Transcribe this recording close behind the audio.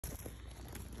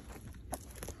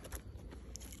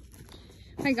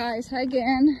Hi guys, hi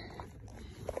again.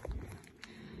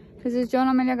 This is John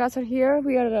Amelia Gasser here.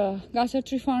 We are the Gasser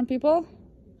Tree Farm people.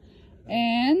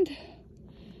 And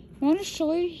I want to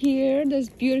show you here this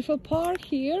beautiful park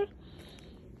here.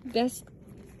 That's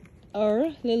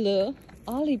our little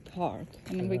alley park.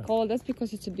 And we call this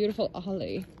because it's a beautiful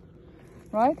alley.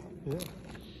 Right? Yeah.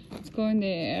 Let's go in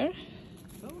there.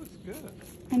 That looks good.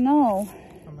 I know.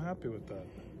 I'm happy with that.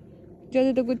 Joe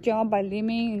did a good job by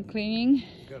limbing and cleaning. You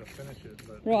gotta finish it,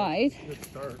 but right. Good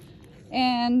start.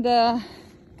 And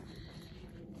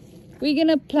we're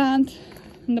gonna plant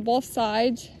on the both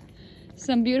sides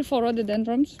some beautiful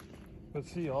rhododendrons.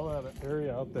 Let's see all that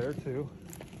area out there too.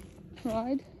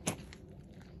 Right.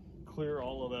 Clear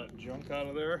all of that junk out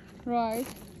of there. Right.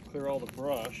 Clear all the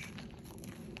brush.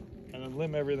 And then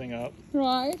limb everything up.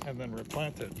 Right. And then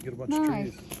replant it. Get a bunch nice.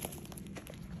 of trees.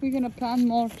 We're gonna plant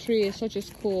more trees, which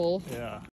is cool. Yeah.